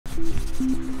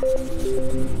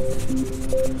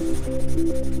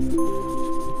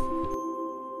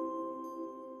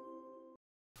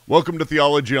Welcome to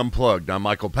Theology Unplugged. I'm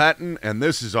Michael Patton, and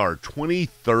this is our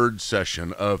 23rd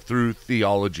session of Through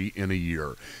Theology in a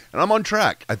Year. And I'm on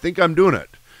track. I think I'm doing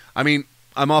it. I mean,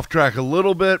 I'm off track a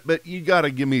little bit, but you got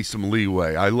to give me some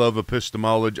leeway. I love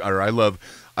epistemology, or I love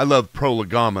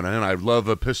prolegomena, and I love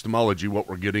epistemology, what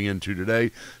we're getting into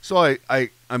today. So I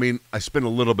spend a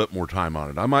little bit more time on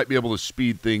it. I might be able to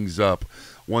speed things up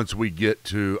once we get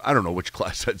to, I don't know which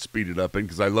class I'd speed it up in,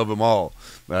 because I love them all.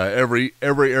 Every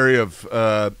area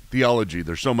of theology,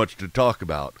 there's so much to talk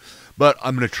about. But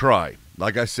I'm going to try.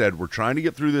 Like I said, we're trying to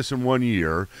get through this in 1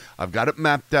 year. I've got it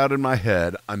mapped out in my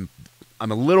head. I'm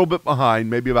a little bit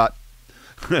behind, maybe about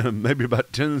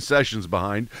 10 sessions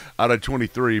behind out of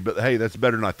 23, but hey, that's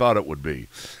better than I thought it would be.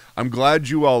 I'm glad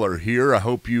you all are here. I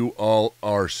hope you all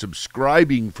are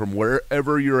subscribing from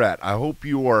wherever you're at. I hope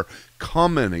you are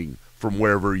commenting from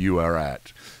wherever you are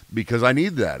at, because I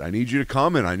need that. I need you to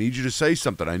comment. I need you to say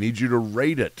something. I need you to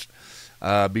rate it,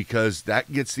 because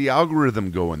that gets the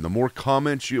algorithm going. The more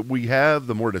comments we have,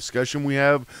 the more discussion we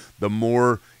have, the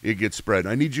more it gets spread.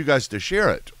 I need you guys to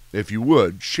share it. If you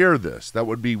would, share this. That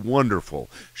would be wonderful.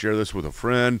 Share this with a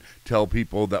friend. Tell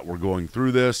people that we're going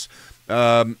through this.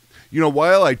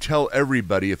 While I tell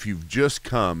everybody, if you've just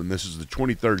come, and this is the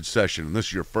 23rd session, and this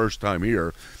is your first time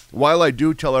here, while I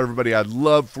do tell everybody, I'd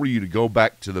love for you to go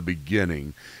back to the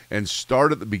beginning and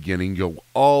start at the beginning, go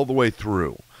all the way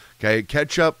through. Okay,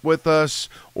 catch up with us,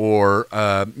 or,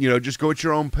 just go at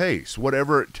your own pace,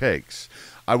 whatever it takes.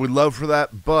 I would love for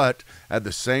that, but at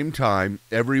the same time,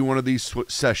 every one of these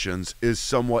sessions is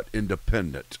somewhat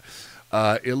independent.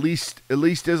 At least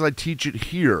as I teach it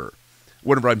here.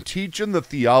 Whenever I'm teaching the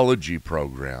theology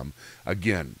program,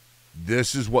 again,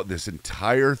 this is what this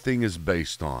entire thing is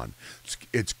based on.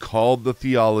 It's called the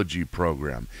theology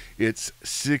program. It's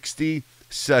 60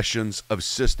 sessions of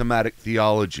systematic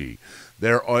theology.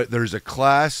 There's a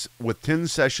class with 10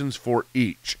 sessions for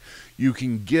each. You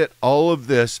can get all of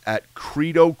this at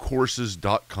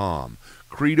credocourses.com.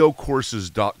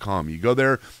 credocourses.com. You go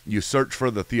there, you search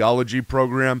for the theology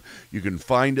program, you can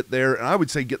find it there, and I would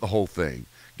say get the whole thing.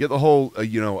 Get the whole,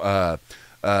 get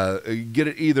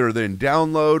it either then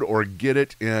download or get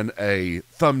it in a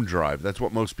thumb drive. That's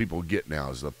what most people get now,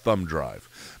 is a thumb drive.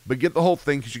 But get the whole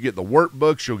thing, because you get the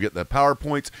workbooks, you'll get the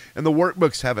PowerPoints, and the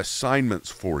workbooks have assignments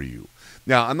for you.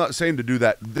 Now, I'm not saying to do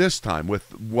that this time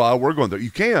while we're going through. You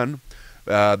can.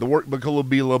 The workbook will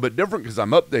be a little bit different because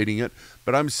I'm updating it,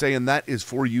 but I'm saying that is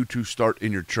for you to start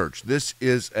in your church. This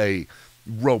is a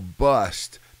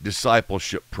robust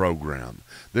discipleship program.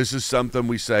 This is something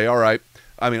we say, all right,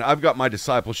 I've got my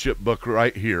discipleship book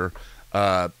right here.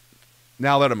 Now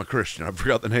that I'm a Christian, I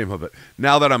forgot the name of it.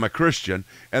 Now that I'm a Christian,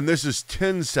 and this is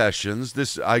 10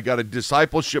 sessions. I got a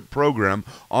discipleship program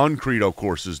on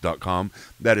credocourses.com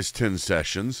that is 10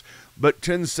 sessions. But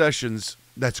 10 sessions,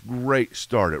 that's a great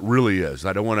start. It really is.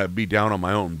 I don't want to be down on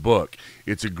my own book.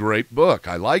 It's a great book.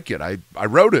 I like it. I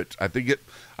wrote it. I think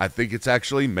it's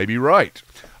actually maybe right.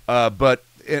 But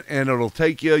it'll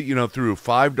take you, through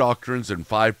 5 doctrines and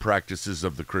 5 practices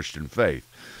of the Christian faith.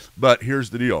 But here's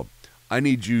the deal. I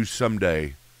need you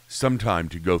sometime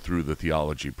to go through the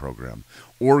theology program,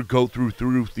 or go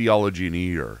through theology in a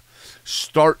year.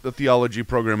 Start the theology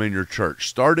program in your church.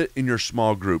 Start it in your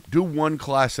small group. Do one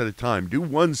class at a time. Do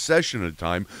one session at a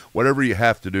time, whatever you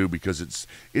have to do, because it's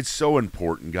so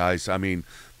important, guys.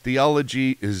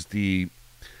 Theology is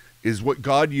what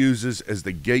God uses as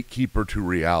the gatekeeper to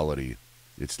reality.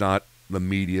 It's not the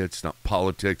media, it's not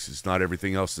politics, it's not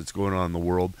everything else that's going on in the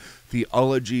world.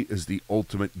 Theology is the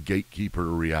ultimate gatekeeper to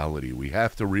reality. We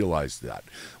have to realize that.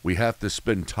 We have to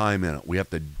spend time in it. We have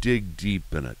to dig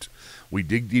deep in it. We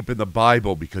dig deep in the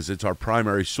Bible because it's our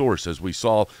primary source, as we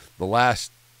saw the last,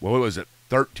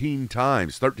 13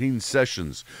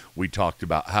 sessions we talked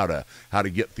about how to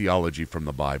get theology from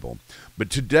the Bible. But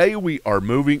today we are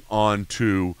moving on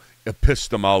to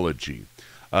epistemology.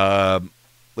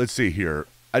 Let's see here.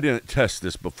 I didn't test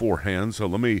this beforehand, so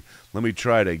let me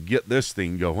try to get this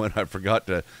thing going. I forgot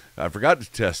to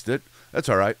test it. That's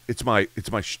all right. It's my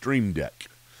Stream Deck.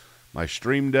 My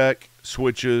Stream Deck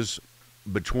switches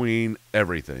between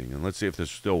everything, and let's see if this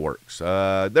still works.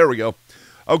 There we go.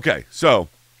 Okay, so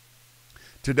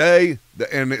today,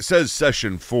 and it says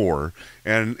session 4,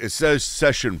 and it says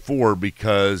session 4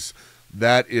 because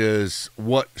that is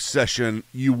what session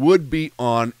you would be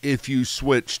on if you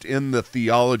switched in the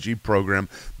theology program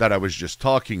that I was just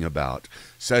talking about.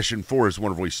 Session 4 is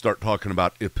whenever we start talking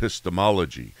about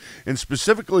epistemology. And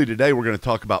specifically today, we're going to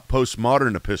talk about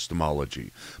postmodern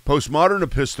epistemology. Postmodern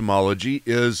epistemology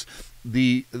is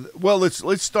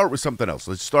let's start with something else.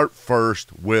 Let's start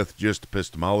first with just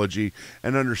epistemology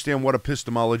and understand what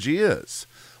epistemology is.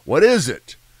 What is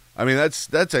it? I mean,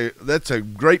 that's a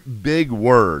great big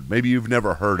word. Maybe you've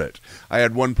never heard it. I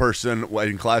had one person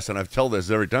in class, and I tell this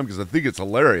every time because I think it's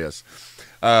hilarious.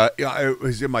 I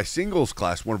was in my singles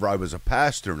class whenever I was a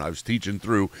pastor, and I was teaching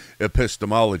through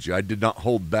epistemology. I did not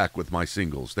hold back with my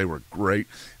singles. They were great,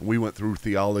 and we went through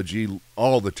theology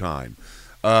all the time.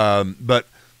 But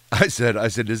I said,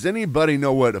 does anybody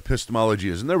know what epistemology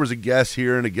is? And there was a guess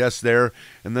here and a guess there,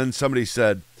 and then somebody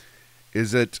said,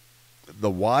 is it the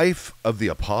wife of the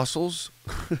apostles?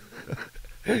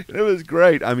 It was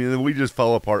great. I mean, we just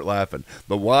fell apart laughing.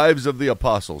 The wives of the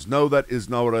apostles. No, that is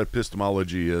not what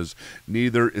epistemology is.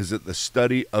 Neither is it the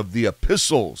study of the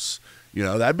epistles. You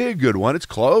know, that'd be a good one. It's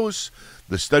close.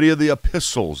 The study of the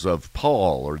epistles of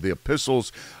Paul, or the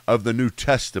epistles of the New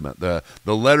Testament, the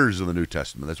letters of the New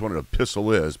Testament. That's what an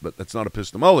epistle is, but that's not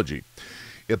epistemology.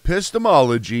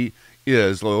 Epistemology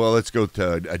is, well, let's go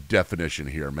to a definition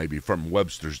here, maybe from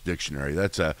Webster's dictionary.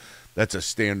 That's a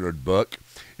standard book.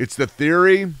 It's the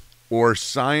theory or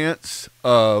science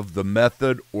of the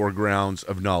method or grounds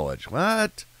of knowledge.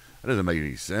 What? That doesn't make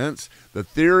any sense. The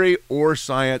theory or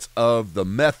science of the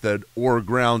method or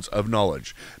grounds of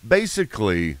knowledge.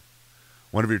 Basically,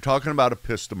 whenever you're talking about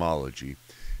epistemology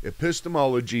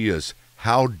is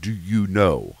how do you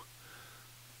know?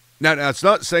 Now it's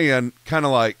not saying kind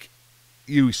of like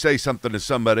you say something to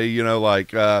somebody, you know,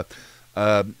 like, I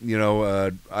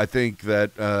think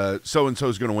that so-and-so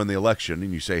is going to win the election,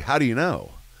 and you say, how do you know?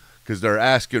 Because they're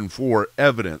asking for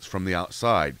evidence from the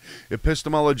outside.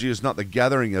 Epistemology is not the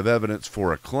gathering of evidence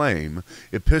for a claim.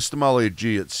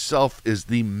 Epistemology itself is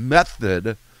the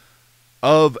method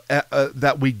of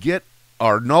that we get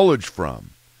our knowledge from.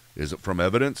 Is it from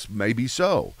evidence? Maybe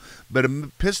so. But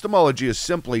epistemology is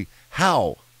simply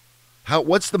how.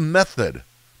 What's the method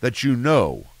that you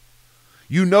know?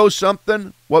 You know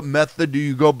something, what method do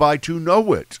you go by to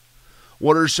know it?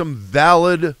 What are some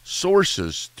valid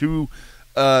sources to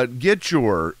get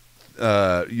your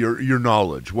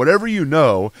knowledge? Whatever you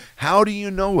know, how do you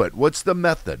know it? What's the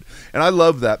method? And I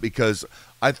love that because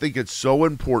I think it's so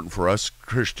important for us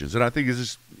Christians, and I think it's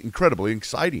just incredibly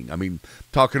exciting. I mean,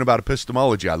 talking about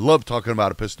epistemology, I love talking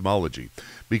about epistemology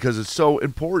because it's so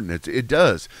important.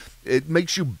 It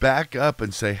makes you back up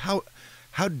and say, how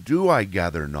do I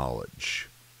gather knowledge?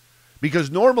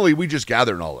 Because normally we just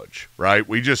gather knowledge, right?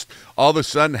 We just all of a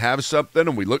sudden have something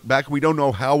and we look back and we don't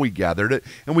know how we gathered it.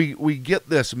 And we get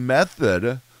this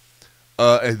method,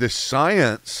 this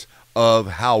science of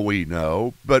how we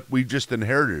know, but we just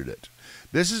inherited it.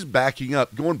 This is backing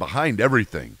up, going behind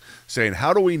everything, saying,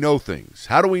 how do we know things?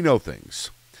 How do we know things?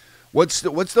 What's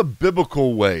the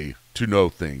biblical way to know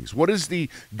things? What is the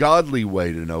godly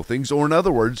way to know things? Or in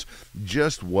other words,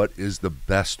 just what is the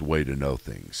best way to know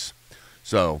things?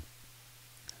 So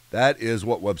that is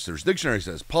what Webster's dictionary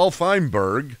says. Paul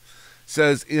Feinberg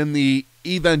says in the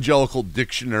Evangelical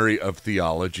Dictionary of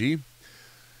Theology,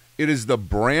 it is the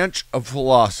branch of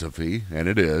philosophy, and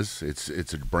it is.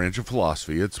 It's a branch of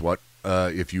philosophy. It's what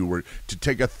if you were to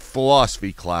take a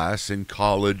philosophy class in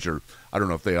college, or I don't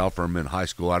know if they offer them in high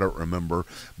school, I don't remember,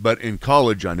 but in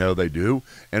college I know they do,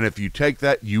 and if you take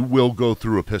that, you will go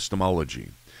through epistemology.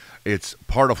 It's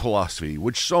part of philosophy,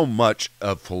 which so much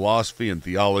of philosophy and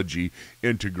theology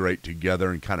integrate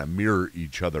together and kind of mirror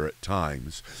each other at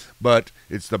times. But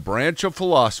it's the branch of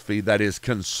philosophy that is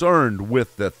concerned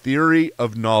with the theory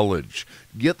of knowledge.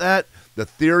 Get that? The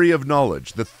theory of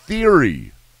knowledge. The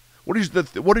theory. What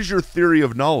is your theory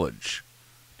of knowledge?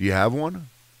 Do you have one?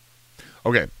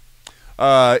 Okay.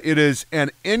 It is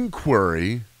an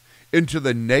inquiry into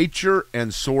the nature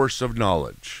and source of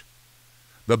knowledge,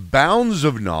 the bounds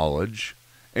of knowledge,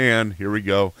 and here we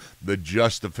go, the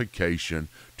justification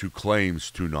to claims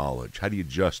to knowledge. How do you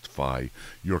justify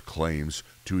your claims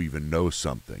to even know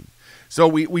something? So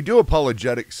we do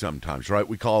apologetics sometimes, right?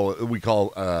 We call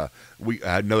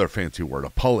another fancy word,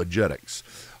 apologetics.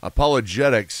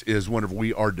 Apologetics is whenever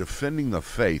we are defending the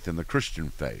faith and the Christian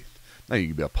faith. Now, you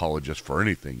can be apologist for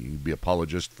anything. You can be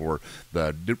apologist for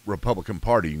the Republican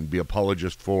Party. You can be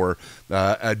apologist for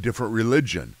a different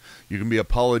religion. You can be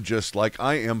apologist like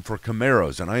I am for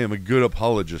Camaros, and I am a good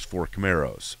apologist for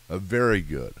Camaros. Very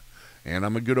good. And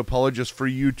I'm a good apologist for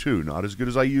you too. Not as good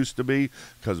as I used to be,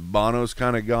 because Bono's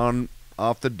kind of gone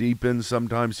off the deep end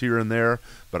sometimes here and there,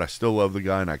 but I still love the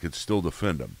guy and I could still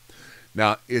defend him.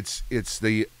 Now, it's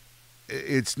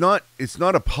not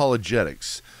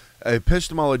apologetics.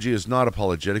 Epistemology is not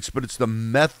apologetics, but it's the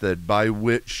method by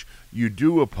which you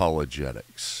do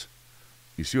apologetics.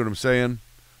 You see what I'm saying?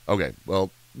 Okay, well,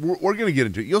 we're going to get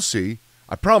into it. You'll see.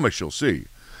 I promise you'll see.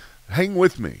 Hang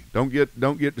with me. Don't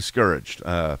get discouraged.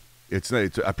 It's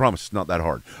I promise it's not that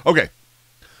hard. Okay,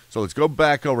 so let's go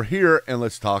back over here and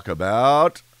let's talk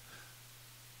about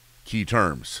key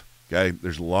terms. Okay,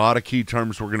 there's a lot of key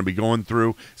terms we're going to be going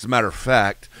through. As a matter of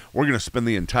fact, we're going to spend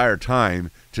the entire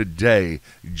time today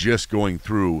just going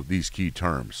through these key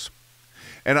terms.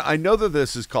 And I know that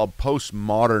this is called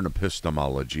postmodern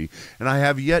epistemology, and I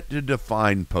have yet to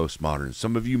define postmodern.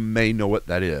 Some of you may know what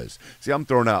that is. See, I'm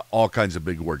throwing out all kinds of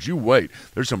big words. You wait.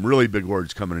 There's some really big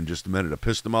words coming in just a minute.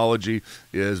 Epistemology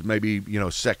is maybe,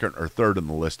 second or third on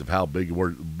the list of how big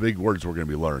words we're going to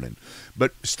be learning.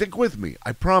 But stick with me.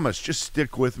 I promise. Just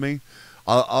stick with me.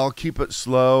 I'll keep it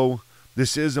slow.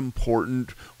 This is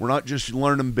important. We're not just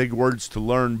learning big words to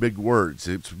learn big words.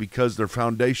 It's because they're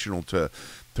foundational to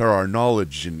our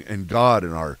knowledge and God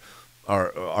and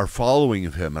our following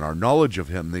of Him and our knowledge of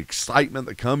Him, the excitement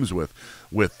that comes with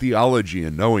theology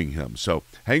and knowing Him. So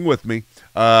hang with me.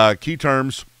 Key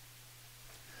terms.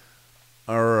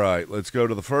 All right, let's go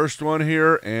to the first one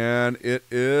here, and it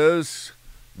is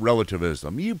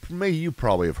relativism. You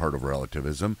probably have heard of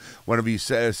relativism. Whenever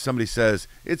somebody says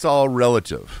it's all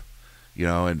relative.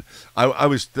 And I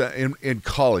was in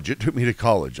college. It took me to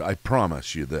college. I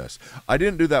promise you this. I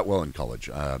didn't do that well in college.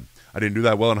 I didn't do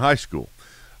that well in high school.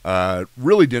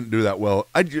 Really didn't do that well.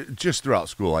 Just throughout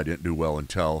school, I didn't do well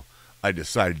until I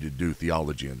decided to do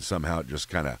theology. And somehow it just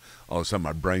kind of, all of a sudden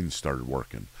my brain started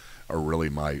working, or really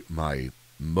my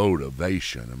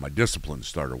motivation and my discipline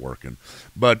started working.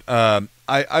 But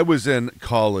I was in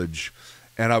college,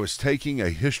 and I was taking a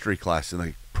history class, and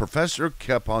the professor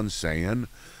kept on saying,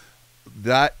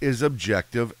 that is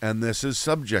objective and this is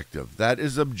subjective. That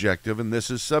is objective and this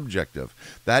is subjective.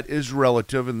 That is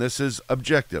relative and this is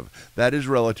objective. That is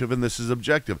relative and this is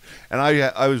objective. And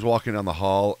I was walking down the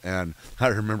hall, and I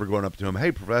remember going up to him,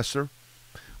 "Hey, professor,"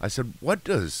 I said, "what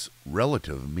does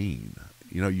relative mean?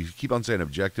 You keep on saying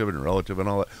objective and relative and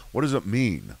all that. What does it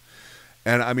mean?"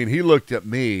 And I mean, he looked at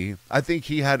me. I think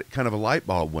he had kind of a light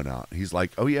bulb went out. He's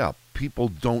like, "Oh yeah, people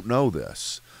don't know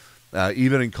this.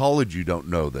 Even in college, you don't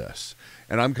know this."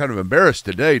 And I'm kind of embarrassed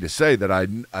today to say that I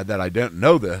don't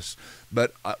know this,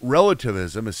 but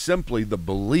relativism is simply the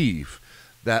belief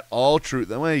that all truth,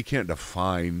 well, you can't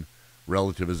define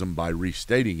relativism by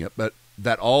restating it, but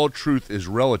that all truth is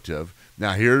relative.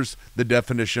 Now, here's the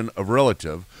definition of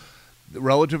relative.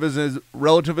 Relativism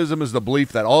is the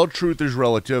belief that all truth is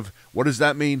relative. What does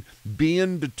that mean?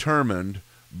 Being determined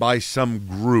by some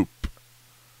group.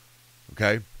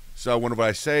 Okay? So whenever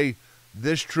I say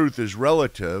this truth is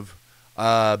relative,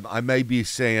 I may be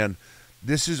saying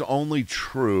this is only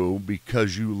true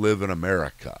because you live in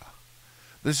America.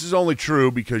 This is only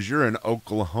true because you're in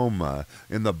Oklahoma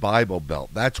in the Bible Belt.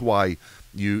 That's why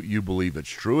you believe it's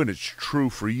true, and it's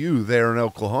true for you there in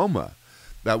Oklahoma.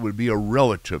 That would be a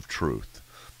relative truth.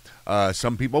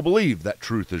 Some people believe that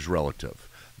truth is relative,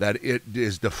 that it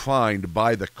is defined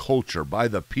by the culture, by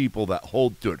the people that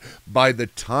hold to it, by the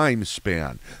time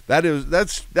span.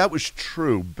 That was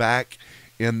true back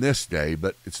in this day,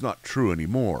 but it's not true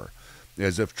anymore.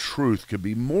 As if truth could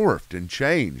be morphed and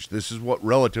changed. This is what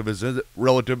relativism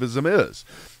is.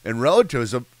 And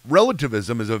relativism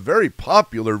is a very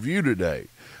popular view today.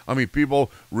 I mean, people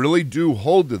really do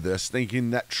hold to this, thinking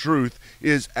that truth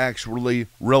is actually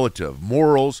relative.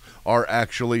 Morals are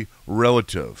actually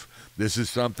relative. This is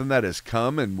something that has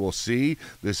come, and we'll see,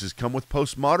 this has come with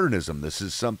postmodernism. This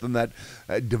is something that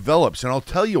develops, and I'll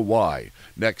tell you why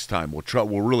next time.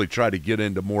 We'll really try to get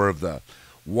into more of the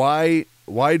why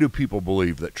do people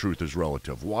believe that truth is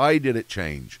relative? Why did it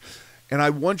change? And I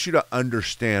want you to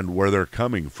understand where they're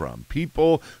coming from.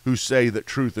 People who say that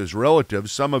truth is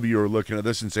relative, some of you are looking at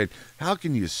this and saying, how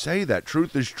can you say that?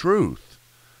 Truth is truth.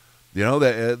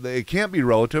 That it can't be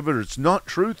relative, or it's not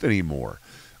truth anymore.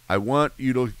 I want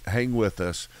you to hang with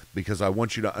us because I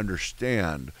want you to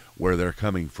understand where they're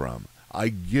coming from. I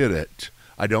get it.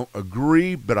 I don't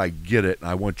agree, but I get it, and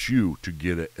I want you to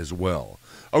get it as well.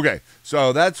 Okay,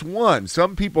 so that's one.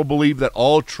 Some people believe that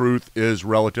all truth is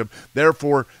relative,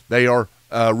 therefore they are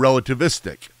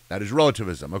relativistic. That is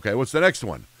relativism. Okay, what's the next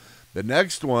one? The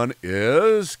next one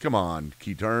is, come on,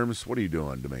 key terms, what are you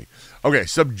doing to me? Okay,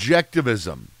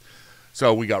 subjectivism.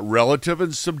 So we got relative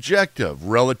and subjective,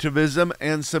 relativism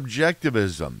and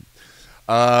subjectivism.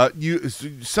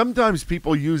 Sometimes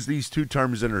people use these two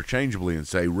terms interchangeably and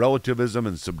say relativism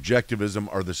and subjectivism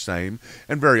are the same,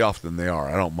 and very often they are.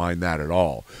 I don't mind that at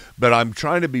all. But I'm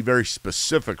trying to be very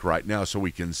specific right now so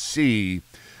we can see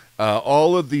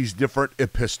all of these different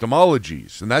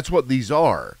epistemologies, and that's what these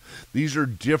are. These are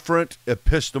different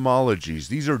epistemologies.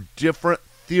 These are different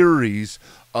theories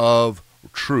of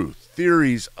truth,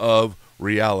 theories of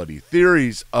reality,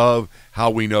 theories of how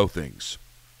we know things.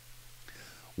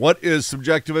 What is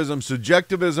subjectivism?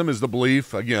 Subjectivism is the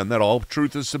belief, again, that all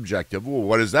truth is subjective. Well,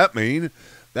 what does that mean?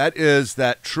 That is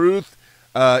that truth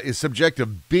is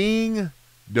subjective, being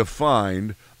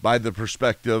defined by the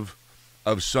perspective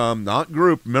of some, not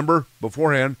group, remember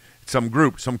beforehand, some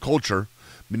group, some culture,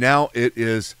 but now it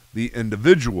is the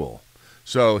individual.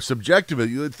 So subjective,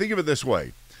 think of it this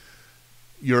way.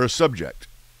 You're a subject.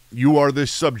 You are the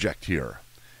subject here.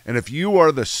 And if you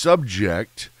are the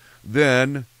subject,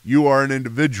 then you are an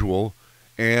individual,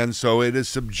 and so it is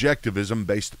subjectivism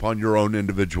based upon your own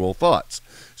individual thoughts.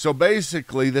 So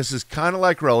basically, this is kind of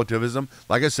like relativism.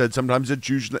 Like I said, sometimes it's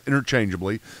used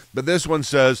interchangeably, but this one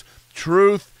says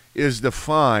truth is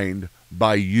defined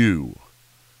by you.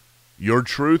 Your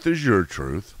truth is your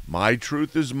truth. My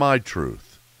truth is my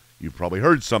truth. You've probably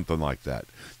heard something like that.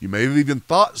 You may have even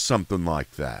thought something like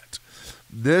that.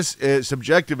 This is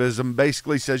subjectivism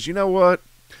basically says, you know what?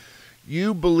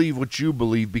 You believe what you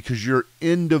believe because your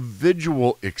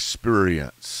individual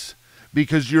experience,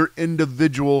 because your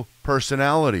individual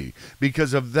personality,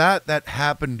 because of that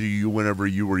happened to you whenever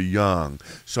you were young.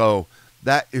 So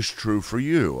that is true for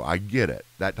you. I get it.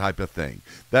 That type of thing.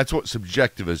 That's what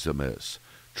subjectivism is.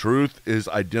 Truth is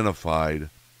identified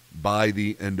by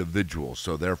the individual.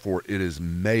 So therefore it is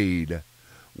made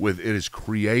with, it is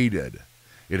created.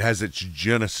 It has its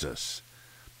genesis.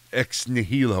 Ex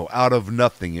nihilo, out of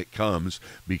nothing it comes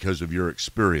because of your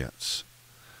experience.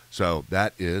 So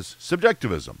that is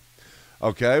subjectivism.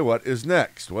 Okay, what is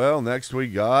next? Well, next we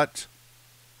got,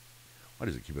 why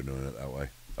does it keep on doing it that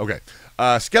way? Okay,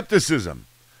 skepticism.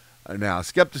 Now,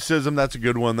 skepticism, that's a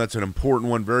good one. That's an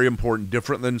important one, very important,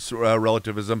 different than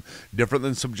relativism, different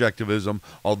than subjectivism,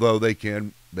 although they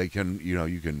can, you know,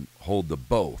 you can hold the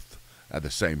both at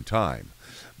the same time.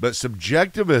 But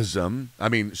skepticism,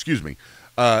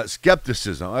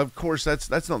 of course,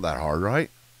 that's not that hard, right?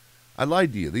 I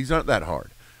lied to you. These aren't that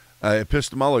hard.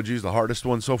 Epistemology is the hardest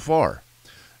one so far.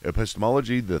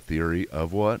 Epistemology, the theory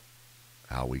of what?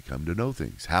 How we come to know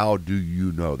things. How do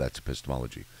you know? That's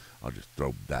epistemology. I'll just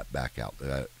throw that back out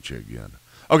at you again.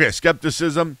 Okay,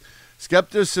 skepticism.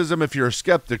 Skepticism, if you're a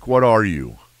skeptic, what are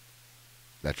you?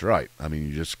 That's right. I mean,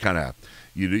 you just kind of,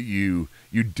 you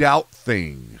doubt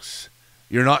things.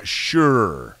 You're not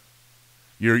sure.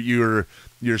 You're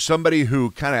somebody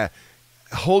who kind of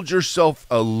holds yourself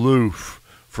aloof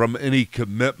from any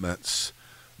commitments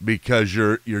because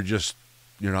you're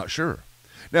not sure.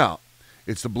 Now,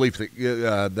 it's the belief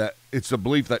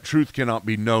that truth cannot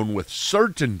be known with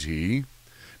certainty.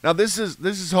 Now, this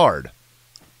is hard.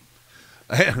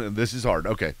 This is hard.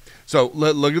 Okay, so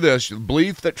look at this: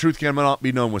 belief that truth cannot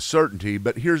be known with certainty.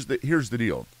 But here's the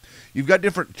deal: you've got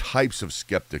different types of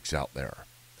skeptics out there.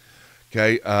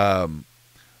 Okay.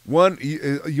 One,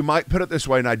 you might put it this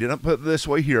way, and I didn't put it this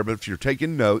way here, but if you're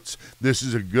taking notes, this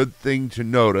is a good thing to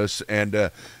notice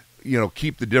and,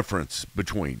 keep the difference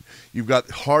between. You've got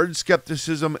hard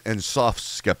skepticism and soft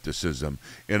skepticism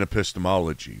in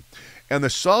epistemology. And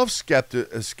the soft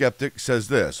skeptic says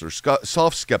this, or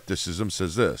soft skepticism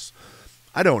says this: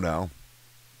 I don't know.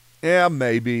 Yeah,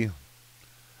 maybe.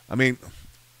 I mean,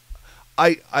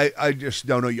 I just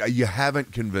don't know. You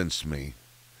haven't convinced me.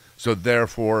 So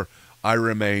therefore, I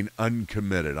remain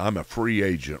uncommitted. I'm a free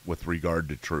agent with regard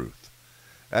to truth.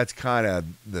 That's kind of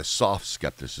the soft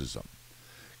skepticism.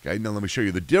 Okay, now let me show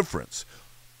you the difference.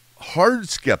 Hard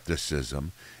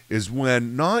skepticism is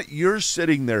when not you're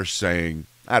sitting there saying,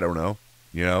 I don't know,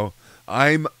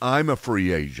 I'm a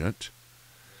free agent.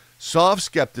 Soft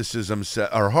skepticism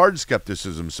or hard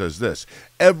skepticism says this: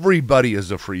 everybody is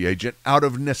a free agent out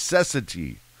of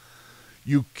necessity.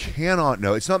 You cannot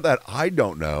know. It's not that I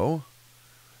don't know.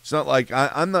 It's not like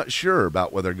I'm not sure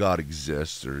about whether God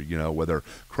exists or, whether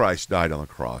Christ died on the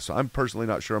cross. I'm personally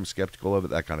not sure. I'm skeptical of it,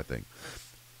 that kind of thing.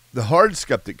 The hard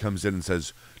skeptic comes in and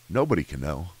says, nobody can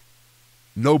know.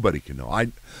 Nobody can know.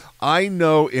 I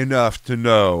know enough to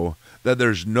know that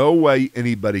there's no way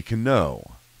anybody can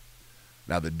know.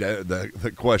 Now,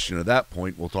 the question at that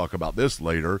point, we'll talk about this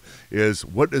later, is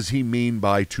what does he mean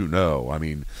by to know? I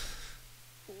mean,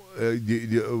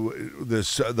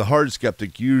 the hard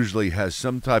skeptic usually has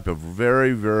some type of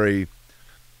very, very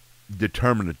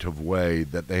determinative way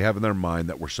that they have in their mind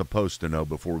that we're supposed to know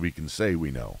before we can say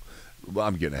we know. Well,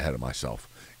 I'm getting ahead of myself.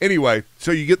 Anyway,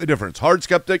 so you get the difference. Hard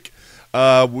skeptic,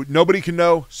 nobody can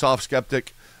know. Soft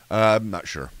skeptic, I'm not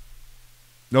sure.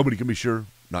 Nobody can be sure,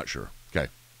 not sure. Okay.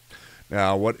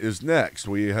 Now, what is next?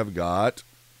 We have got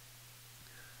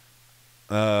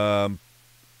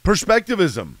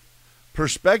perspectivism.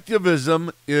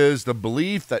 Perspectivism is the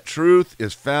belief that truth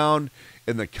is found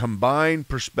in the combined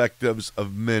perspectives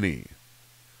of many.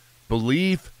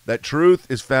 Belief that truth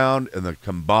is found in the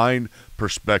combined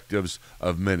perspectives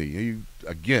of many.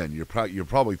 You're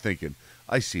probably thinking,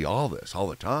 I see all this all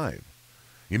the time.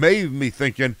 You may even be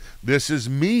thinking, this is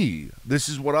me. This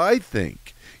is what I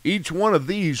think. Each one of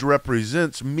these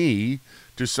represents me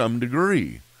to some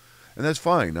degree. And that's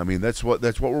fine. I mean, that's what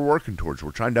we're working towards.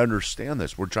 We're trying to understand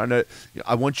this.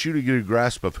 I want you to get a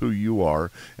grasp of who you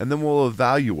are, and then we'll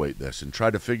evaluate this and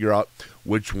try to figure out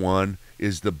which one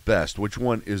is the best, which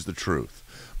one is the truth.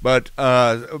 But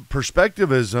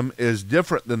perspectivism is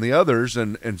different than the others,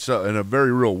 and so in a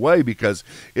very real way, because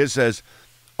it says,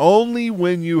 only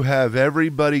when you have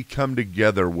everybody come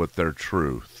together with their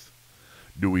truth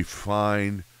do we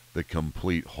find the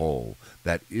complete whole.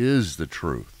 That is the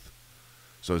truth.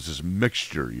 So it's this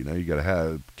mixture, you got to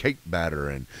have cake batter,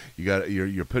 and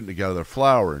you're putting together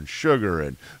flour and sugar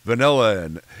and vanilla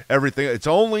and everything. It's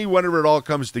only whenever it all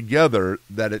comes together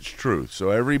that it's truth. So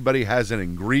everybody has an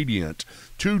ingredient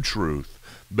to truth,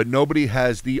 but nobody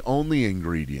has the only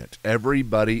ingredient.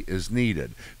 Everybody is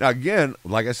needed. Now, again,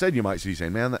 like I said, you might see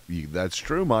saying, man, that's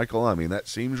true, Michael. I mean, that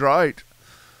seems right.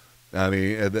 I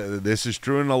mean, this is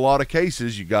true in a lot of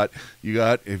cases. You got,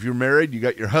 if you're married, you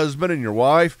got your husband and your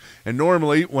wife, and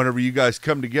normally whenever you guys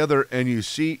come together and you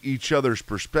see each other's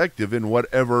perspective in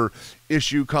whatever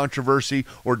issue, controversy,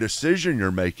 or decision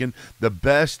you're making, the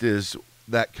best is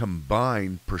that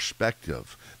combined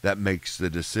perspective that makes the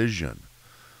decision.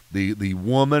 The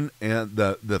woman and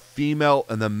the female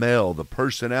and the male, the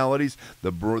personalities,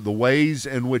 the ways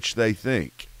in which they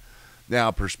think. Now,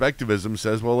 perspectivism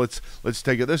says, well, let's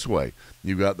take it this way.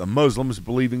 You've got the Muslims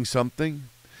believing something.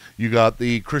 You got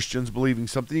the Christians believing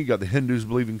something. You got the Hindus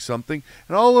believing something.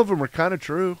 And all of them are kind of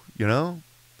true, All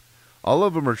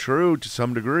of them are true to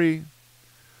some degree.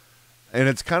 And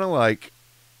it's kind of like,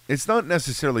 it's not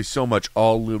necessarily so much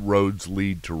all roads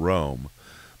lead to Rome,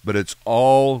 but it's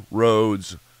all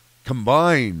roads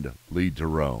combined lead to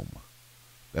Rome.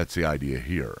 That's the idea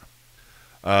here.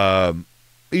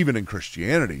 Even in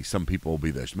Christianity, some people will be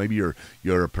this. Maybe you're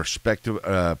a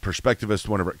perspectivist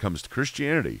whenever it comes to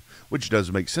Christianity, which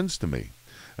does make sense to me.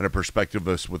 And a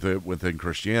perspectivist within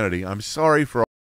Christianity, I'm sorry for